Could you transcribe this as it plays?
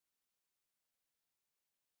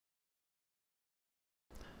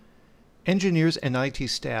Engineers and IT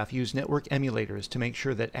staff use network emulators to make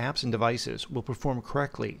sure that apps and devices will perform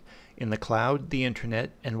correctly in the cloud, the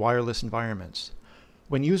internet, and wireless environments.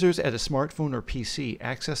 When users at a smartphone or PC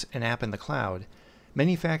access an app in the cloud,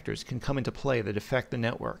 many factors can come into play that affect the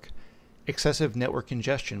network. Excessive network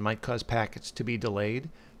congestion might cause packets to be delayed,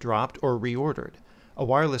 dropped, or reordered. A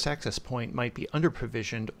wireless access point might be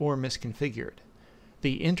under-provisioned or misconfigured.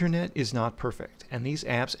 The internet is not perfect, and these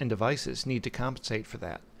apps and devices need to compensate for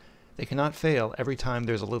that. They cannot fail every time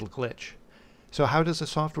there's a little glitch. So how does a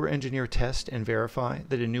software engineer test and verify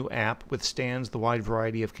that a new app withstands the wide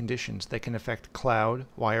variety of conditions that can affect cloud,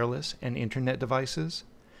 wireless, and internet devices?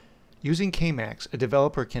 Using KMAX, a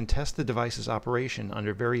developer can test the device's operation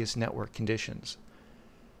under various network conditions.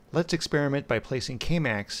 Let's experiment by placing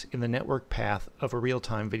KMAX in the network path of a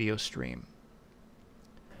real-time video stream.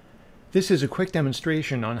 This is a quick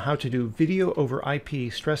demonstration on how to do video over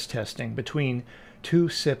IP stress testing between two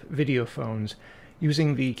SIP video phones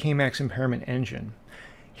using the KMAX impairment engine.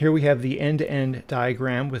 Here we have the end-to-end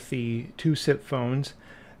diagram with the two SIP phones.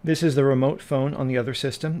 This is the remote phone on the other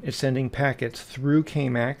system. It's sending packets through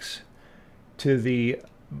KMAX to the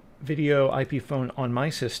video IP phone on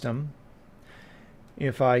my system.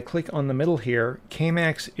 If I click on the middle here,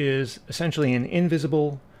 KMAX is essentially an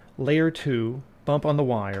invisible layer 2 bump on the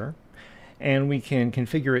wire, and we can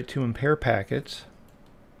configure it to impair packets.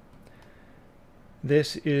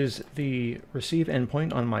 This is the receive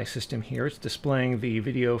endpoint on my system here. It's displaying the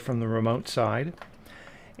video from the remote side.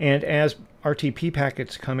 And as RTP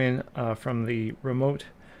packets come in from the remote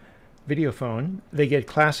video phone, they get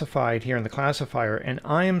classified here in the classifier, and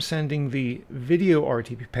I am sending the video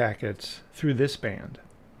RTP packets through this band.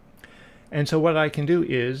 And so what I can do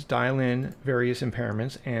is dial in various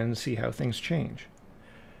impairments and see how things change.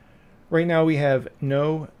 Right now we have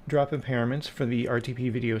no drop impairments for the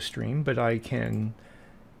RTP video stream, but I can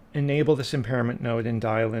enable this impairment node and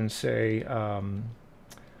dial in, say,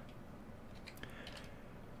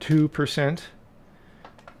 2%.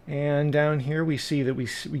 And down here we see that we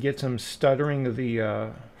get some stuttering of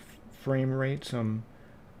the frame rate, some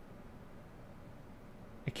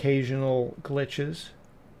occasional glitches.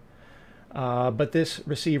 But this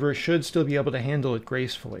receiver should still be able to handle it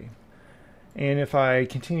gracefully. And if I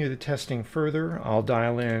continue the testing further, I'll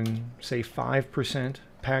dial in, say, 5%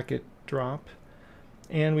 packet drop.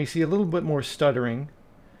 And we see a little bit more stuttering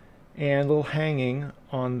and a little hanging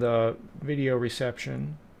on the video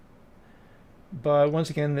reception. But once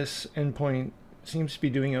again, this endpoint seems to be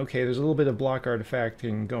doing okay. There's a little bit of block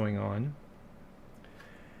artifacting going on.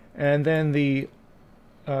 And then the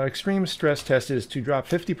extreme stress test is to drop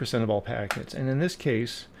 50% of all packets. And in this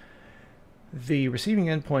case, the receiving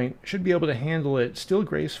endpoint should be able to handle it still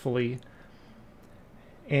gracefully,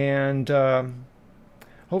 and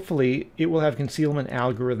hopefully it will have concealment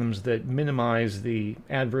algorithms that minimize the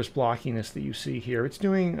adverse blockiness that you see here. It's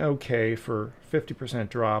doing okay for 50%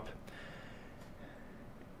 drop.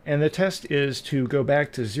 And the test is to go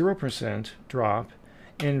back to 0% drop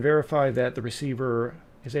and verify that the receiver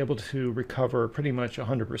is able to recover pretty much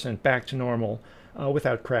 100% back to normal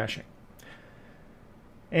without crashing.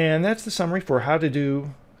 And that's the summary for how to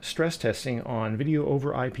do stress testing on video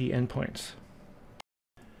over IP endpoints.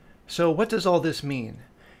 So what does all this mean?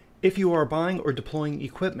 If you are buying or deploying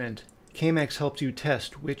equipment, KMAX helps you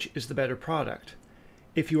test which is the better product.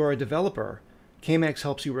 If you are a developer, KMAX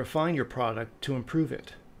helps you refine your product to improve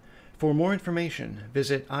it. For more information,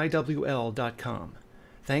 visit iwl.com.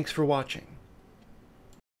 Thanks for watching.